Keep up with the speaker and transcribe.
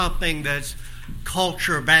something that's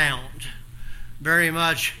culture bound, very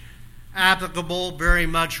much applicable, very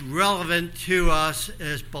much relevant to us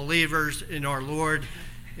as believers in our Lord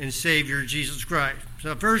and Savior Jesus Christ.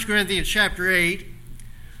 So 1 Corinthians chapter 8,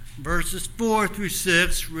 verses 4 through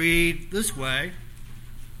 6 read this way.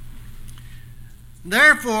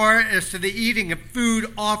 Therefore, as to the eating of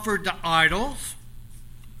food offered to idols,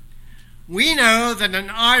 we know that an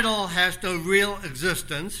idol has no real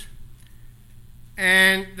existence,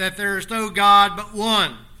 and that there is no God but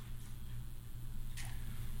one.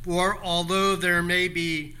 For although there may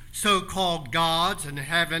be so-called gods in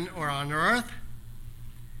heaven or on earth,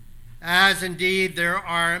 as indeed there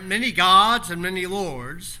are many gods and many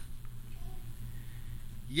lords,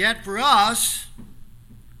 yet for us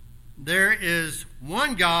there is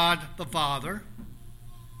one God, the Father,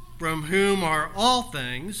 from whom are all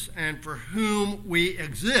things and for whom we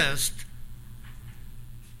exist,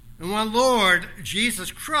 and one Lord,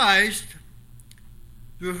 Jesus Christ,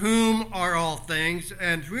 through whom are all things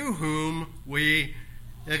and through whom we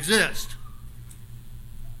exist.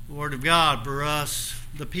 The Word of God for us,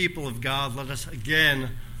 the people of God. Let us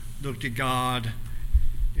again look to God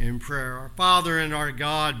in prayer. Our Father and our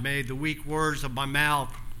God, may the weak words of my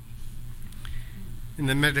mouth and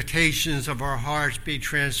the meditations of our hearts be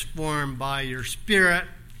transformed by your Spirit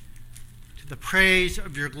to the praise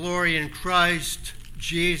of your glory in Christ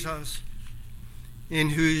Jesus, in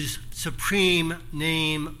whose supreme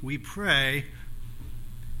name we pray.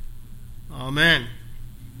 Amen.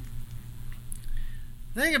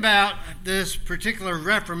 Think about this particular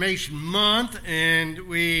Reformation month, and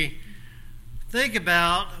we think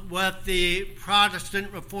about what the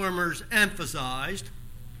Protestant reformers emphasized,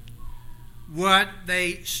 what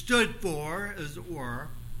they stood for, as it were.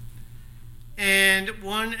 And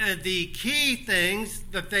one of the key things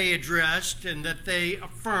that they addressed and that they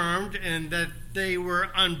affirmed and that they were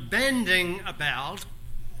unbending about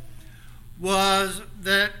was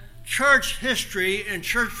that church history and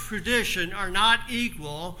church tradition are not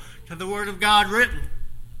equal to the Word of God written.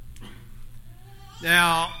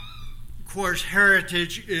 Now, of course,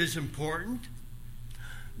 heritage is important.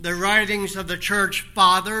 The writings of the church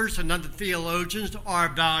fathers and other theologians are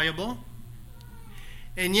valuable.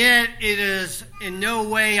 And yet it is in no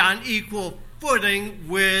way on equal footing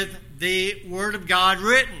with the Word of God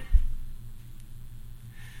written.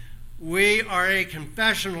 We are a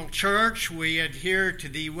confessional church. We adhere to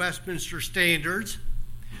the Westminster Standards.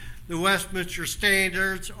 The Westminster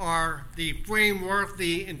Standards are the framework,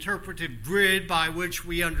 the interpretive grid by which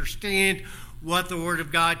we understand what the Word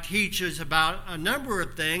of God teaches about a number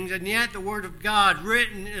of things, and yet the Word of God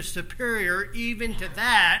written is superior even to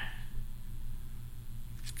that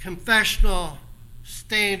confessional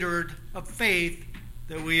standard of faith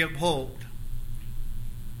that we uphold.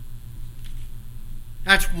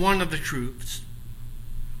 That's one of the truths.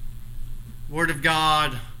 Word of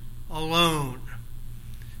God alone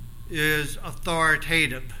is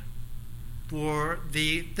authoritative for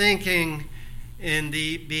the thinking and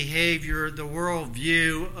the behavior, the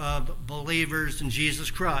worldview of believers in Jesus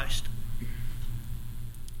Christ.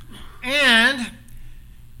 And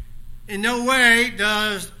in no way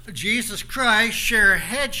does Jesus Christ share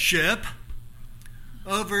headship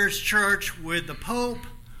over his church with the Pope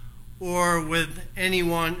or with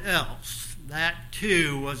anyone else. That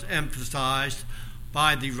too was emphasized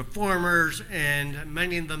by the reformers, and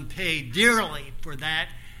many of them paid dearly for that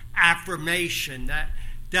affirmation, that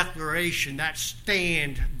declaration, that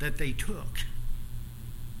stand that they took.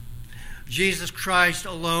 Jesus Christ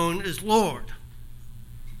alone is Lord.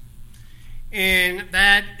 And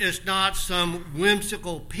that is not some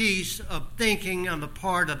whimsical piece of thinking on the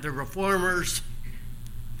part of the reformers.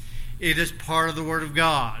 It is part of the Word of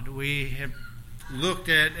God. We have looked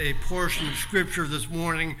at a portion of Scripture this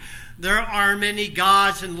morning. There are many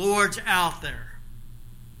gods and lords out there.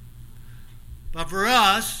 But for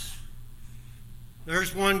us,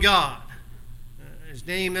 there's one God. His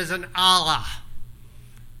name isn't Allah.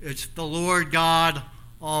 It's the Lord God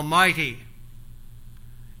Almighty.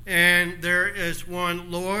 And there is one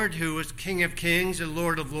Lord who is King of Kings and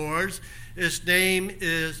Lord of Lords. His name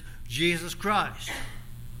is Jesus Christ.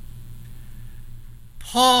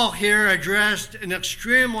 Paul here addressed an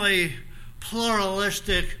extremely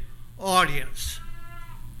pluralistic audience.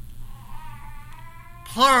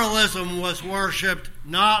 Pluralism was worshipped,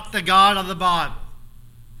 not the God of the Bible.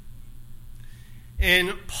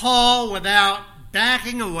 And Paul, without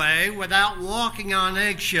backing away, without walking on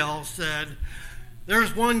eggshells, said,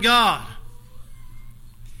 there's one God,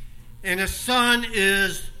 and his Son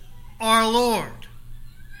is our Lord.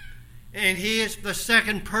 And he is the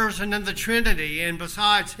second person in the Trinity. And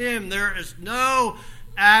besides him, there is no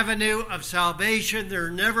avenue of salvation. There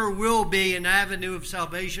never will be an avenue of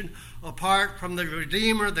salvation apart from the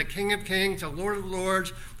Redeemer, the King of Kings, the Lord of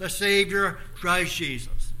Lords, the Savior, Christ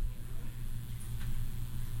Jesus.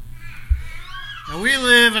 And we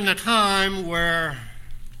live in a time where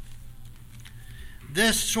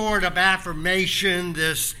this sort of affirmation,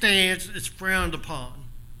 this stance, is frowned upon,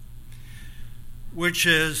 which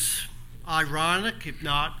is ironic, if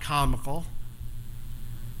not comical,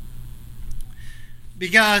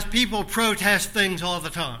 because people protest things all the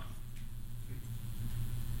time.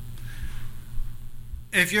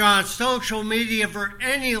 If you're on social media for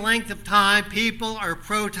any length of time, people are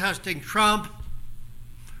protesting Trump,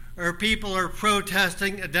 or people are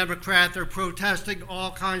protesting a Democrat. They're protesting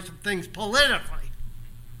all kinds of things politically.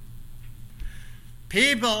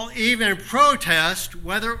 People even protest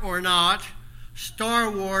whether or not Star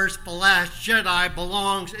Wars The Last Jedi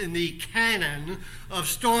belongs in the canon of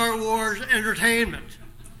Star Wars entertainment.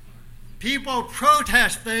 People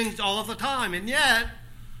protest things all the time, and yet,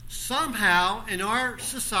 somehow, in our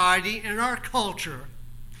society, in our culture,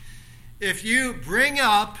 if you bring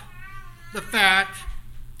up the fact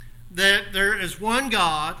that there is one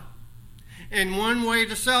God and one way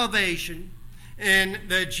to salvation, and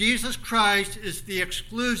that Jesus Christ is the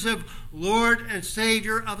exclusive Lord and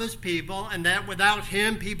Savior of his people, and that without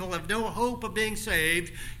him people have no hope of being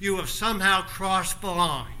saved, you have somehow crossed the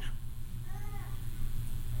line.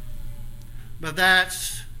 But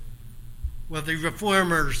that's what the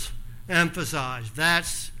Reformers emphasized.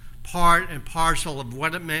 That's part and parcel of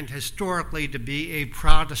what it meant historically to be a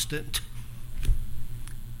Protestant.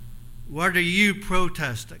 What are you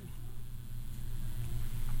protesting?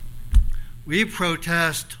 We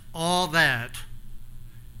protest all that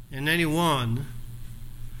and anyone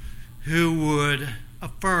who would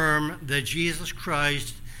affirm that Jesus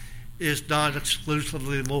Christ is not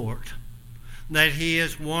exclusively Lord, that he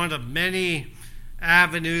is one of many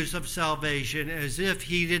avenues of salvation, as if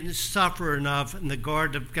he didn't suffer enough in the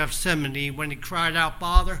Garden of Gethsemane when he cried out,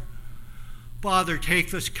 Father, Father,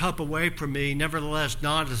 take this cup away from me, nevertheless,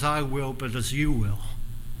 not as I will, but as you will.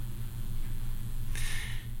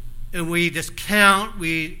 And we discount,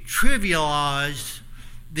 we trivialize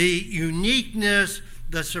the uniqueness,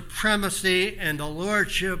 the supremacy, and the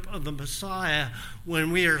lordship of the Messiah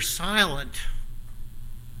when we are silent,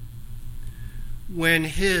 when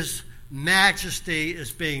his majesty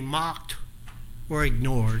is being mocked or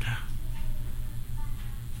ignored.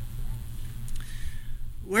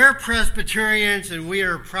 We're Presbyterians and we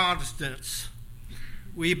are Protestants.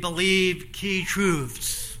 We believe key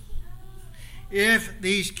truths. If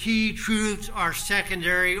these key truths are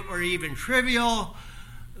secondary or even trivial,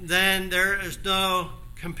 then there is no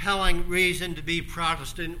compelling reason to be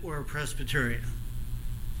Protestant or Presbyterian.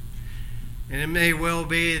 And it may well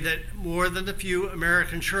be that more than a few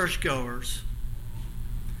American churchgoers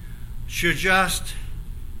should just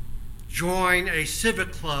join a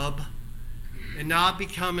civic club and not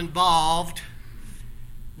become involved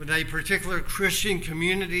with a particular Christian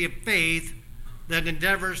community of faith that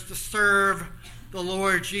endeavors to serve the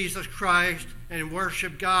Lord Jesus Christ and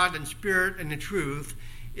worship God in spirit and in truth,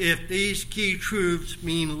 if these key truths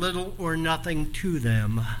mean little or nothing to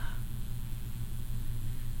them.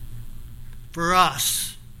 For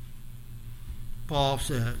us, Paul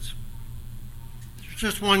says, there's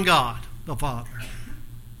just one God, the Father.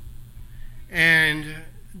 And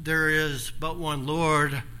there is but one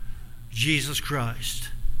Lord, Jesus Christ.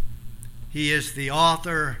 He is the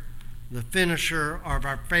author, the finisher of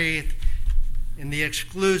our faith, and the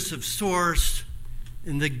exclusive source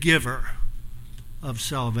and the giver of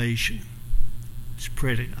salvation. Let's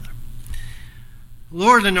pray together.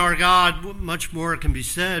 Lord and our God, much more can be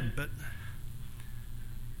said, but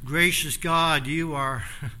gracious God, you are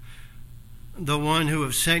the one who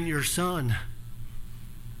have sent your Son.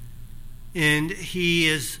 And he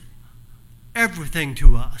is everything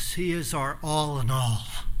to us. He is our all in all.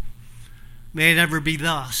 May it ever be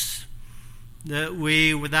thus, that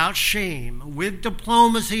we, without shame, with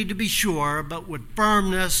diplomacy to be sure, but with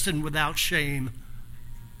firmness and without shame,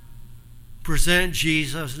 present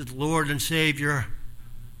Jesus as Lord and Savior,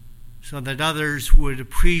 so that others would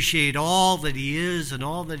appreciate all that he is and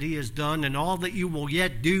all that he has done and all that you will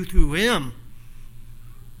yet do through him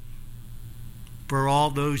for all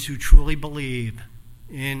those who truly believe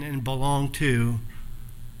in and belong to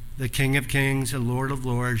the King of Kings and Lord of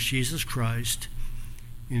Lords, Jesus Christ,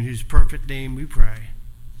 in whose perfect name we pray.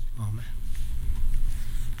 Amen.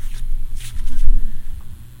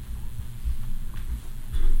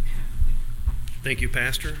 Thank you,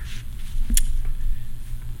 Pastor.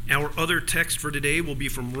 Our other text for today will be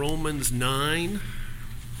from Romans 9,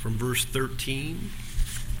 from verse 13.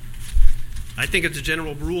 I think it's a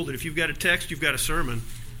general rule that if you've got a text, you've got a sermon.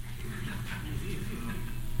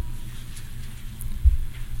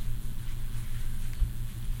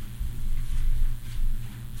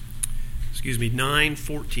 Excuse me,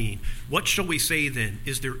 9:14. What shall we say then?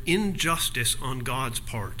 Is there injustice on God's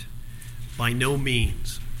part? By no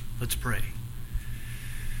means. Let's pray.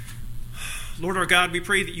 Lord our God, we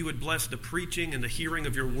pray that you would bless the preaching and the hearing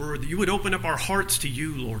of your word, that you would open up our hearts to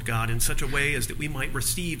you, Lord God, in such a way as that we might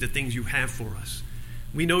receive the things you have for us.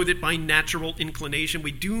 We know that by natural inclination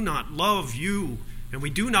we do not love you, and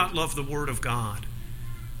we do not love the word of God.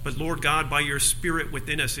 But Lord God, by your Spirit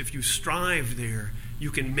within us, if you strive there,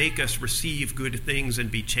 you can make us receive good things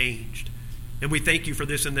and be changed. And we thank you for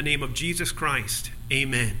this in the name of Jesus Christ.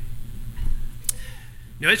 Amen.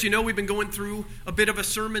 Now, as you know, we've been going through a bit of a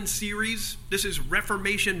sermon series. This is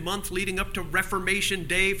Reformation Month leading up to Reformation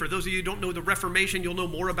Day. For those of you who don't know the Reformation, you'll know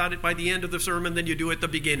more about it by the end of the sermon than you do at the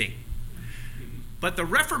beginning. But the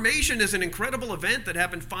Reformation is an incredible event that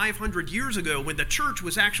happened 500 years ago when the church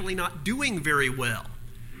was actually not doing very well.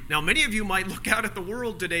 Now, many of you might look out at the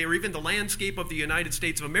world today or even the landscape of the United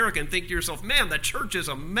States of America and think to yourself, man, the church is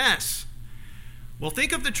a mess. Well,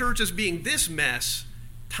 think of the church as being this mess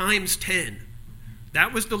times 10.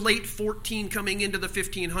 That was the late 14 coming into the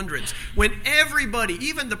 1500s when everybody,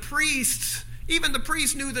 even the priests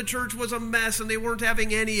knew the church was a mess and they weren't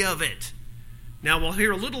having any of it. Now, we'll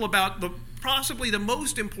hear a little about possibly the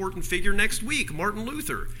most important figure next week, Martin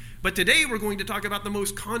Luther. But today we're going to talk about the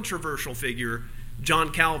most controversial figure,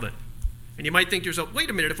 John Calvin. And you might think to yourself, wait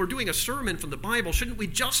a minute, if we're doing a sermon from the Bible, shouldn't we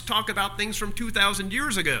just talk about things from 2,000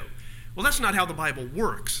 years ago? Well, that's not how the Bible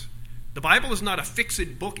works. The Bible is not a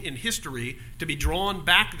fixed book in history to be drawn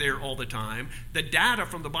back there all the time. The data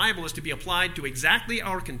from the Bible is to be applied to exactly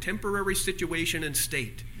our contemporary situation and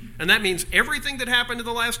state. And that means everything that happened in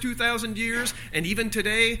the last 2,000 years and even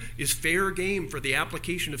today is fair game for the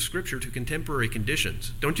application of Scripture to contemporary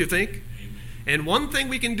conditions. Don't you think? And one thing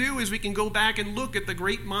we can do is we can go back and look at the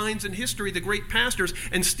great minds in history, the great pastors,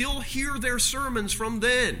 and still hear their sermons from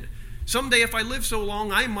then. Someday, if I live so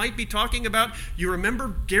long, I might be talking about, you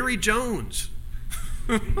remember Gary Jones?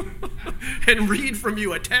 And read from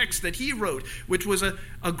you a text that he wrote, which was a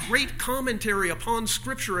great commentary upon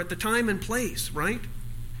Scripture at the time and place, right?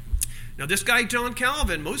 Now, this guy, John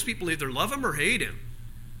Calvin, most people either love him or hate him.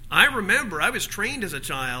 I remember I was trained as a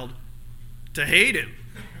child to hate him.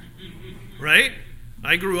 Right?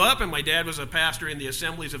 I grew up and my dad was a pastor in the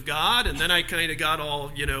Assemblies of God, and then I kind of got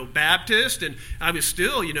all, Baptist, and I was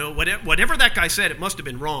still, whatever that guy said, it must have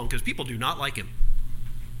been wrong because people do not like him.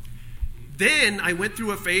 Then I went through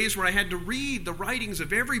a phase where I had to read the writings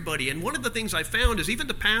of everybody, and one of the things I found is even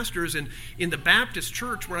the pastors in the Baptist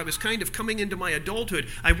church where I was kind of coming into my adulthood,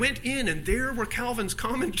 I went in and there were Calvin's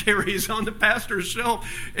commentaries on the pastor's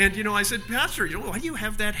shelf, and I said, Pastor, why do you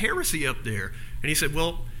have that heresy up there? And he said,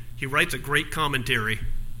 well, he writes a great commentary.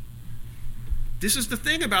 This is the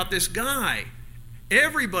thing about this guy.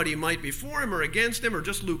 Everybody might be for him or against him or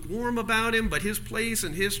just lukewarm about him, but his place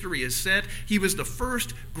in history is set. He was the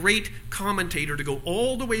first great commentator to go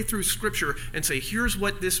all the way through Scripture and say, here's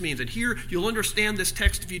what this means, and here you'll understand this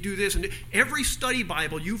text if you do this. And every study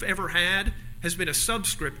Bible you've ever had has been a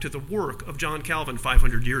subscript to the work of John Calvin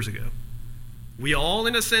 500 years ago. We all,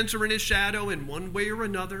 in a sense, are in his shadow in one way or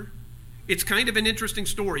another. It's kind of an interesting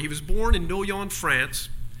story. He was born in Noyon, France,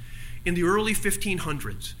 in the early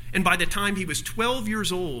 1500s. And by the time he was 12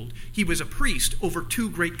 years old, he was a priest over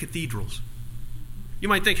 2 great cathedrals. You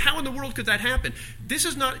might think, how in the world could that happen? This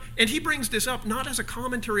is not, and he brings this up not as a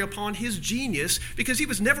commentary upon his genius, because he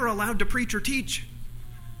was never allowed to preach or teach.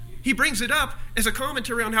 He brings it up as a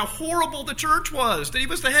commentary on how horrible the church was, that he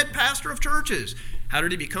was the head pastor of churches. How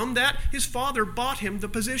did he become that? His father bought him the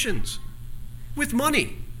positions with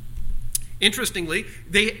money. Interestingly,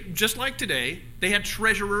 just like today, they had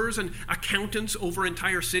treasurers and accountants over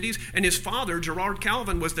entire cities, and his father, Gerard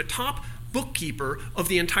Calvin, was the top bookkeeper of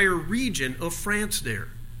the entire region of France there.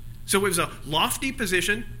 So it was a lofty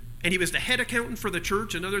position, and he was the head accountant for the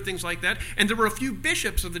church and other things like that, and there were a few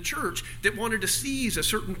bishops of the church that wanted to seize a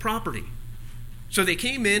certain property. So they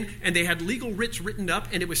came in, and they had legal writs written up,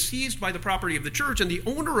 and it was seized by the property of the church, and the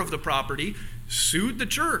owner of the property sued the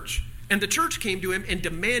church. And the church came to him and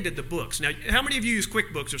demanded the books. Now, how many of you use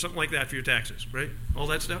QuickBooks or something like that for your taxes, right? All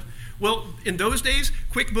that stuff? Well, in those days,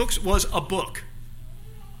 QuickBooks was a book.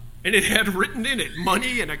 And it had written in it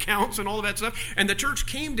money and accounts and all of that stuff. And the church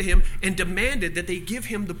came to him and demanded that they give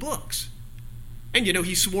him the books. And,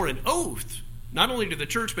 he swore an oath, not only to the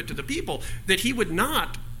church but to the people, that he would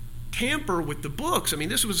not tamper with the books. I mean,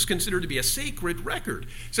 this was considered to be a sacred record.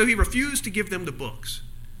 So he refused to give them the books.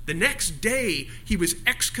 The next day, he was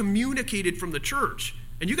excommunicated from the church.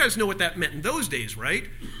 And you guys know what that meant in those days, right?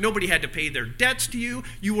 Nobody had to pay their debts to you.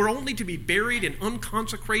 You were only to be buried in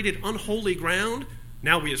unconsecrated, unholy ground.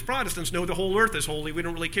 Now we as Protestants know the whole earth is holy. We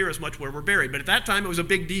don't really care as much where we're buried. But at that time, it was a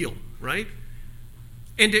big deal, right?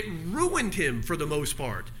 And it ruined him for the most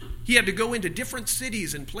part. He had to go into different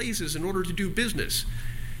cities and places in order to do business.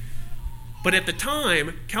 But at the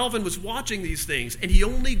time, Calvin was watching these things, and he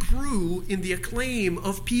only grew in the acclaim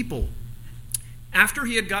of people. After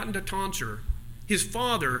he had gotten to tonsure, his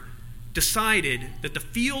father decided that the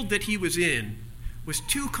field that he was in was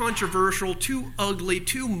too controversial, too ugly,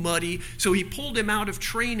 too muddy, so he pulled him out of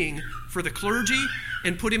training for the clergy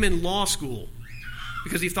and put him in law school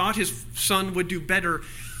because he thought his son would do better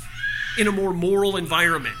in a more moral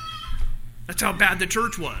environment. That's how bad the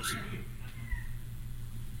church was.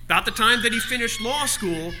 About the time that he finished law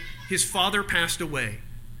school, his father passed away.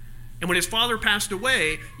 And when his father passed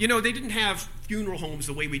away, they didn't have funeral homes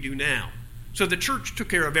the way we do now. So the church took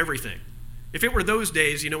care of everything. If it were those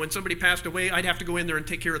days, when somebody passed away, I'd have to go in there and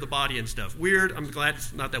take care of the body and stuff. Weird. I'm glad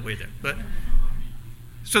it's not that way there.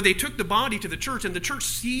 So they took the body to the church, and the church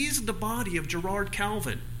seized the body of Gerard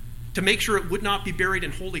Calvin to make sure it would not be buried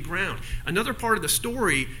in holy ground. Another part of the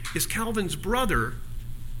story is Calvin's brother,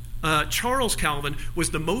 Charles Calvin,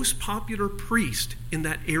 was the most popular priest in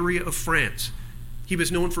that area of France. He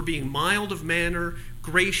was known for being mild of manner,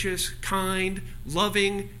 gracious, kind,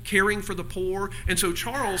 loving, caring for the poor. And so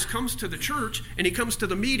Charles comes to the church, and he comes to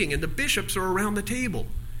the meeting, and the bishops are around the table.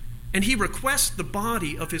 And he requests the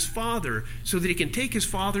body of his father so that he can take his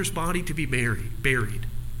father's body to be buried.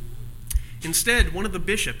 Instead, one of the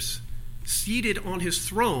bishops, seated on his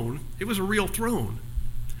throne, it was a real throne,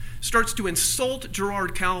 starts to insult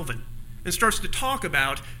Gerard Calvin and starts to talk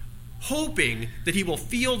about hoping that he will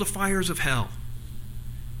feel the fires of hell.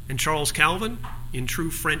 And Charles Calvin, in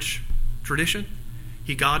true French tradition,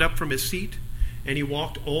 he got up from his seat and he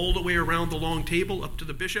walked all the way around the long table up to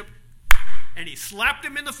the bishop and he slapped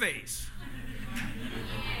him in the face.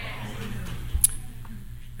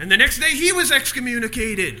 And the next day he was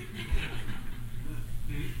excommunicated.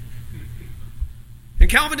 And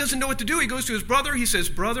Calvin doesn't know what to do. He goes to his brother. He says,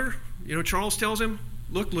 brother, Charles tells him,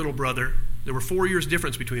 look, little brother, there were 4 years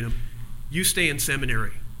difference between them. You stay in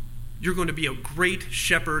seminary. You're going to be a great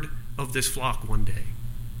shepherd of this flock one day.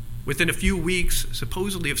 Within a few weeks,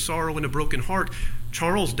 supposedly of sorrow and a broken heart,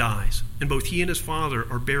 Charles dies, and both he and his father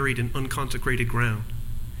are buried in unconsecrated ground.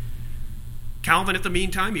 Calvin, at the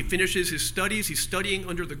meantime, he finishes his studies. He's studying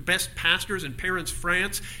under the best pastors in Paris,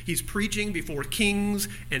 France. He's preaching before kings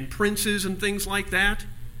and princes and things like that.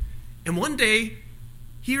 And one day,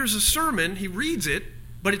 he hears a sermon. He reads it,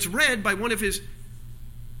 but it's read by one of his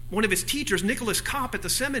teachers, Nicholas Kopp, at the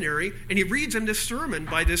seminary, and he reads him this sermon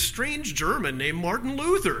by this strange German named Martin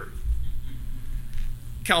Luther.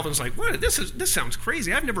 Calvin's like, what? This sounds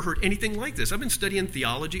crazy. I've never heard anything like this. I've been studying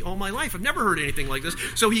theology all my life. I've never heard anything like this.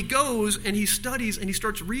 So he goes and he studies and he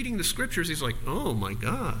starts reading the scriptures. He's like, oh my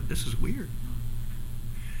God, this is weird.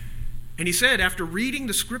 And he said, after reading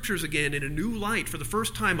the scriptures again in a new light, for the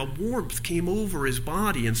first time, a warmth came over his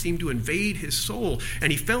body and seemed to invade his soul.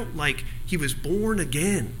 And he felt like he was born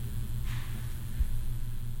again.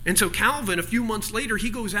 And so Calvin, a few months later, he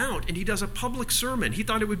goes out and he does a public sermon. He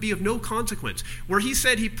thought it would be of no consequence, where he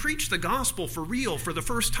said he preached the gospel for real for the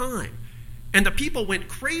first time. And the people went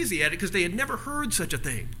crazy at it because they had never heard such a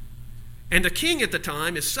thing. And the king at the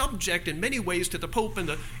time is subject in many ways to the Pope and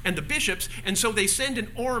the bishops, and so they send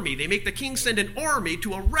an army. They make the king send an army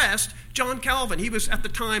to arrest John Calvin. He was at the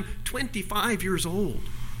time 25 years old.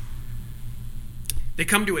 They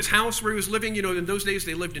come to his house where he was living. In those days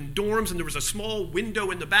they lived in dorms, and there was a small window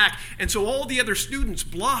in the back. And so all the other students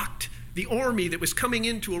blocked the army that was coming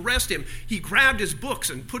in to arrest him. He grabbed his books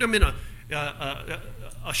and put them in a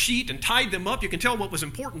sheet and tied them up. You can tell what was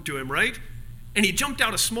important to him, right? And he jumped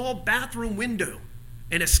out a small bathroom window.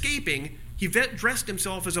 And escaping, he dressed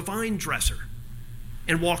himself as a vine dresser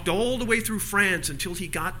and walked all the way through France until he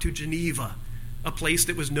got to Geneva, a place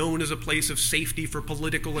that was known as a place of safety for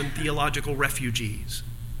political and theological refugees.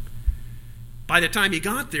 By the time he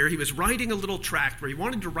got there, he was writing a little tract where he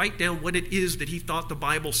wanted to write down what it is that he thought the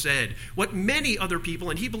Bible said, what many other people,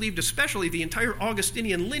 and he believed especially the entire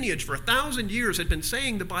Augustinian lineage for 1,000 years had been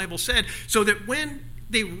saying the Bible said, so that when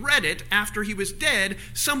they read it after he was dead,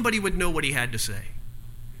 somebody would know what he had to say.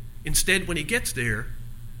 Instead, when he gets there,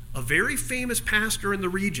 a very famous pastor in the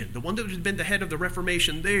region, the one that had been the head of the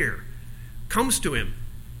Reformation there, comes to him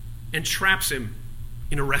and traps him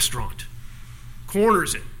in a restaurant,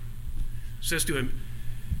 corners him, says to him,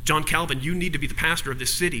 John Calvin, you need to be the pastor of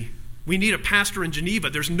this city. We need a pastor in Geneva.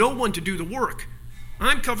 There's no one to do the work.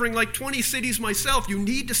 I'm covering like 20 cities myself. You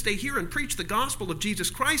need to stay here and preach the gospel of Jesus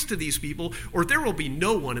Christ to these people, or there will be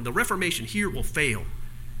no one, and the Reformation here will fail.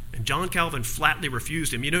 And John Calvin flatly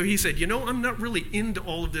refused him. He said, I'm not really into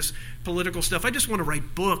all of this political stuff. I just want to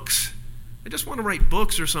write books. I just want to write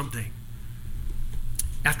books or something.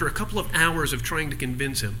 After a couple of hours of trying to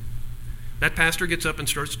convince him, that pastor gets up and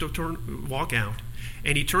starts to walk out.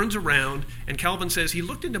 And he turns around, and Calvin says, he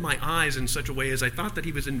looked into my eyes in such a way as I thought that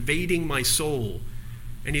he was invading my soul.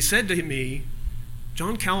 And he said to me,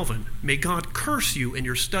 John Calvin, may God curse you in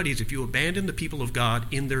your studies if you abandon the people of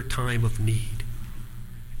God in their time of need.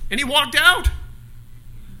 And he walked out.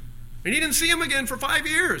 And he didn't see him again for 5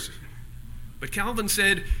 years. But Calvin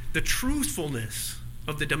said the truthfulness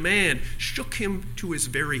of the demand shook him to his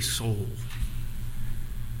very soul.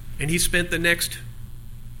 And he spent the next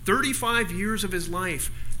 35 years of his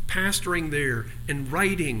life pastoring there and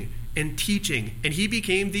writing and teaching. And he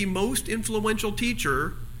became the most influential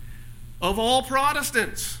teacher of all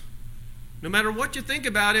Protestants. No matter what you think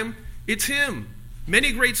about him, it's him.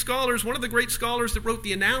 Many great scholars, one of the great scholars that wrote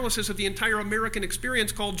the analysis of the entire American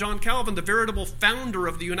experience called John Calvin the veritable founder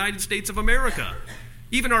of the United States of America.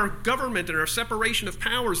 Even our government and our separation of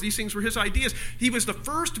powers, these things were his ideas. He was the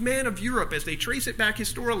first man of Europe, as they trace it back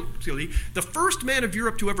historically, the first man of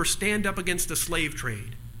Europe to ever stand up against the slave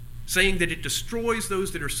trade, saying that it destroys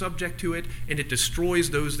those that are subject to it and it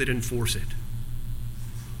destroys those that enforce it.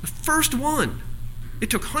 The first one. It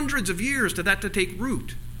took hundreds of years for that to take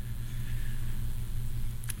root.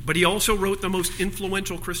 But he also wrote the most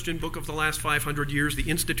influential Christian book of the last 500 years, The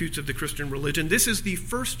Institutes of the Christian Religion. This is the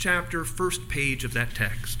first chapter, first page of that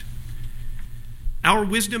text. Our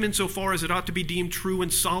wisdom, insofar as it ought to be deemed true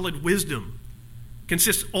and solid wisdom,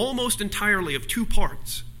 consists almost entirely of two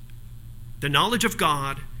parts: the knowledge of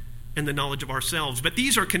God and the knowledge of ourselves. But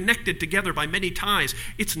these are connected together by many ties.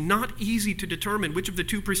 It's not easy to determine which of the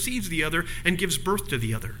two precedes the other and gives birth to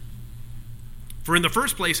the other. For in the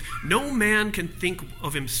first place, no man can think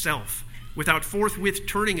of himself without forthwith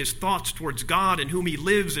turning his thoughts towards God, in whom he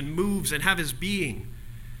lives and moves and have his being,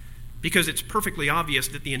 because it's perfectly obvious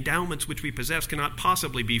that the endowments which we possess cannot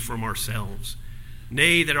possibly be from ourselves.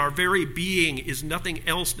 Nay, that our very being is nothing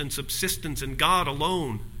else than subsistence in God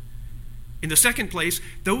alone. In the second place,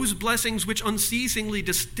 those blessings which unceasingly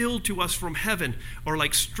distill to us from heaven are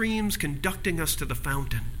like streams conducting us to the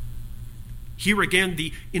fountain. Here again,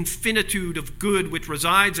 the infinitude of good which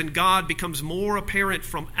resides in God becomes more apparent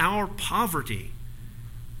from our poverty.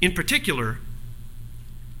 In particular,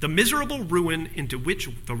 the miserable ruin into which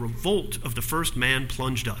the revolt of the first man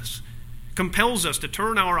plunged us compels us to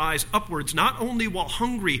turn our eyes upwards, not only while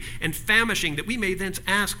hungry and famishing, that we may thence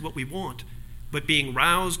ask what we want, but being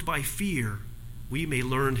roused by fear, we may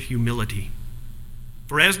learn humility.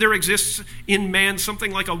 For as there exists in man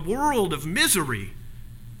something like a world of misery,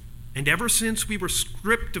 and ever since we were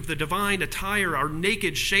stripped of the divine attire, our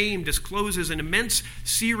naked shame discloses an immense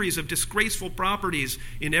series of disgraceful properties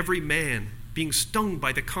in every man, being stung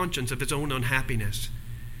by the conscience of his own unhappiness.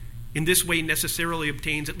 In this way necessarily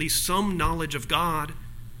obtains at least some knowledge of God.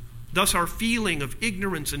 Thus our feeling of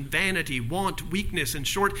ignorance and vanity, want, weakness, in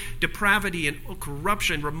short, depravity and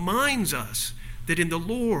corruption reminds us that in the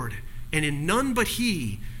Lord, and in none but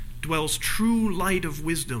He, dwells true light of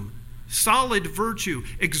wisdom, solid virtue,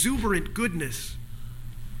 exuberant goodness.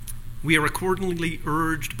 We are accordingly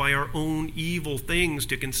urged by our own evil things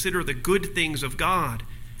to consider the good things of God.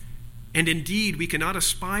 And indeed, we cannot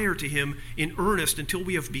aspire to Him in earnest until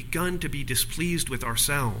we have begun to be displeased with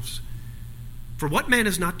ourselves. For what man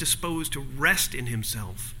is not disposed to rest in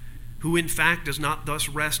himself, who in fact does not thus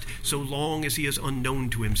rest so long as he is unknown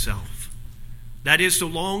to himself? That is, so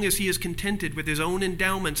long as he is contented with his own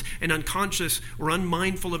endowments and unconscious or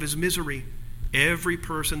unmindful of his misery. Every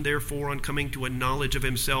person, therefore, on coming to a knowledge of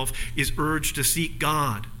himself, is urged to seek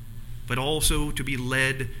God, but also to be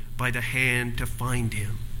led by the hand to find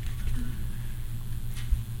Him.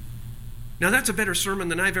 Now that's a better sermon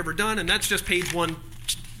than I've ever done, and that's just page 1,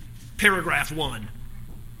 paragraph 1.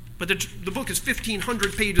 But the book is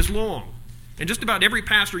 1,500 pages long. And just about every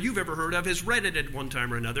pastor you've ever heard of has read it at one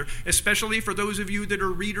time or another, especially for those of you that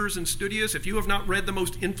are readers and studious. If you have not read the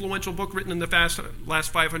most influential book written in the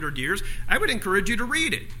last 500 years, I would encourage you to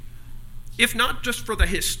read it. If not just for the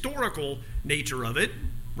historical nature of it,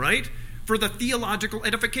 right? For the theological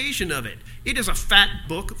edification of it. It is a fat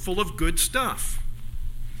book full of good stuff.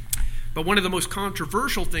 But one of the most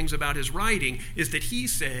controversial things about his writing is that he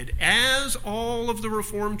said, as all of the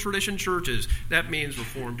Reformed tradition churches, that means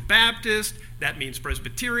Reformed Baptist, that means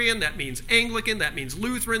Presbyterian, that means Anglican, that means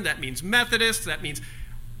Lutheran, that means Methodist, that means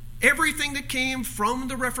Everything that came from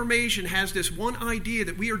the Reformation has this one idea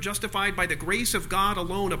that we are justified by the grace of God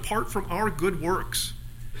alone, apart from our good works.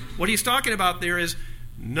 What he's talking about there is,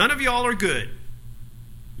 none of y'all are good.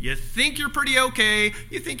 You think you're pretty okay.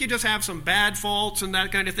 You think you just have some bad faults and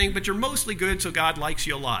that kind of thing, but you're mostly good, so God likes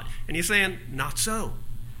you a lot. And he's saying, not so.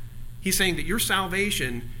 He's saying that your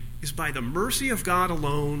salvation is by the mercy of God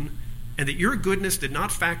alone, and that your goodness did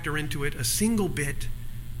not factor into it a single bit,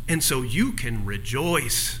 and so you can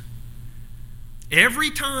rejoice.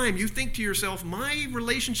 Every time you think to yourself, my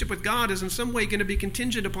relationship with God is in some way going to be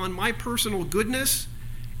contingent upon my personal goodness,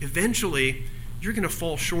 eventually you're going to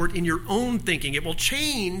fall short in your own thinking. It will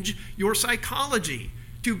change your psychology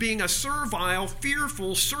to being a servile,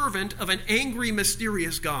 fearful servant of an angry,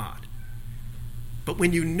 mysterious God. But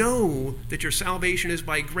when you know that your salvation is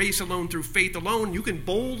by grace alone, through faith alone, you can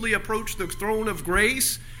boldly approach the throne of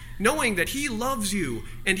grace, knowing that he loves you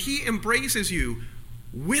and he embraces you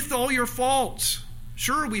with all your faults.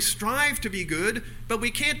 Sure, we strive to be good, but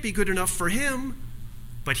we can't be good enough for him.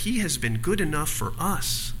 But he has been good enough for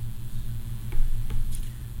us.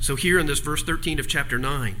 So here in this verse 13 of chapter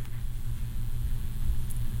 9,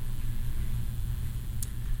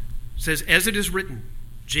 it says, as it is written,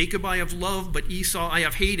 Jacob I have loved, but Esau I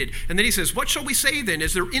have hated. And then he says, what shall we say then?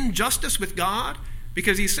 Is there injustice with God?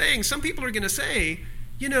 Because he's saying, some people are going to say,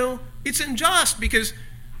 it's unjust because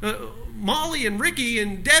Molly and Ricky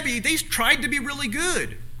and Debbie, they tried to be really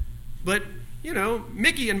good. But,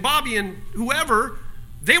 Mickey and Bobby and whoever,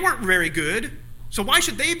 they weren't very good. So why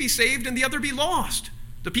should they be saved and the other be lost?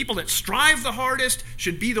 The people that strive the hardest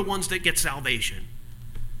should be the ones that get salvation.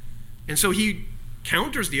 And so he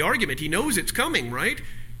counters the argument. He knows it's coming, right?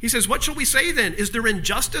 He says, what shall we say then? Is there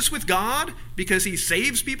injustice with God because he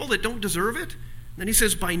saves people that don't deserve it? And then he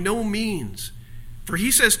says, by no means. For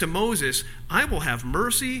he says to Moses, I will have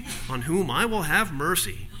mercy on whom I will have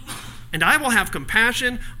mercy, and I will have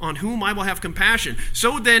compassion on whom I will have compassion.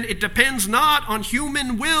 So then it depends not on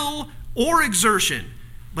human will or exertion,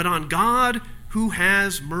 but on God who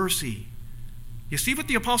has mercy. You see what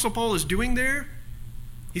the Apostle Paul is doing there?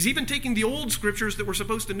 He's even taking the old scriptures that we're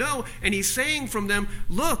supposed to know, and he's saying from them,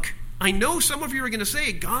 look, I know some of you are going to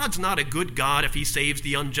say, God's not a good God if he saves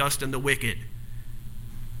the unjust and the wicked.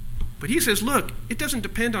 But he says, look, it doesn't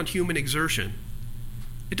depend on human exertion.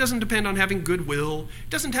 It doesn't depend on having goodwill. It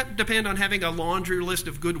doesn't depend on having a laundry list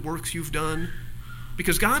of good works you've done.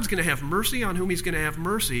 Because God's going to have mercy on whom he's going to have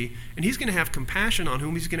mercy, and he's going to have compassion on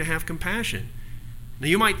whom he's going to have compassion. Now,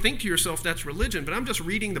 you might think to yourself that's religion, but I'm just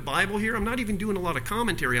reading the Bible here. I'm not even doing a lot of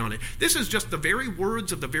commentary on it. This is just the very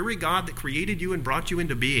words of the very God that created you and brought you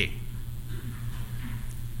into being.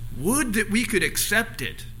 Would that we could accept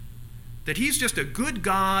it, that he's just a good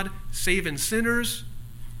God saving sinners.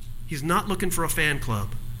 He's not looking for a fan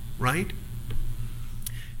club, right?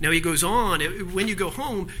 Now he goes on, when you go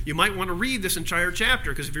home, you might want to read this entire chapter,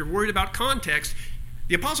 because if you're worried about context,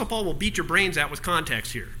 the Apostle Paul will beat your brains out with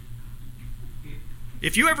context here.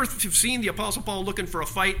 If you ever have seen the Apostle Paul looking for a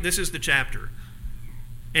fight, this is the chapter.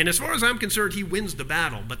 And as far as I'm concerned, he wins the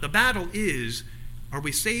battle. But the battle is, are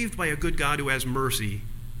we saved by a good God who has mercy,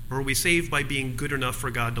 or are we saved by being good enough for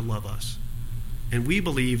God to love us? And we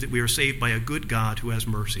believe that we are saved by a good God who has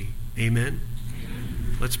mercy. Amen?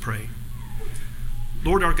 Amen. Let's pray.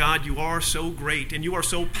 Lord our God, you are so great, and you are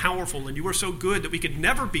so powerful, and you are so good that we could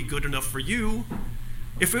never be good enough for you.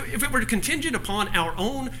 If it were contingent upon our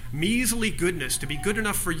own measly goodness to be good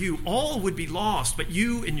enough for you, all would be lost. But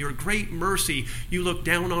you, in your great mercy, you look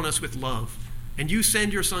down on us with love. And you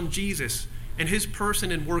send your Son Jesus and his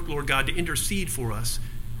person and work, Lord God, to intercede for us,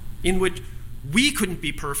 in which we couldn't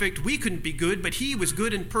be perfect, we couldn't be good, but he was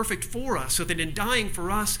good and perfect for us, so that in dying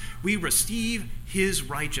for us, we receive his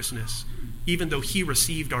righteousness, even though he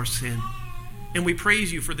received our sin. And we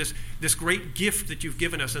praise you for this great gift that you've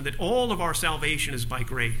given us, and that all of our salvation is by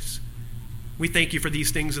grace. We thank you for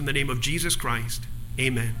these things in the name of Jesus Christ.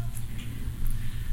 Amen.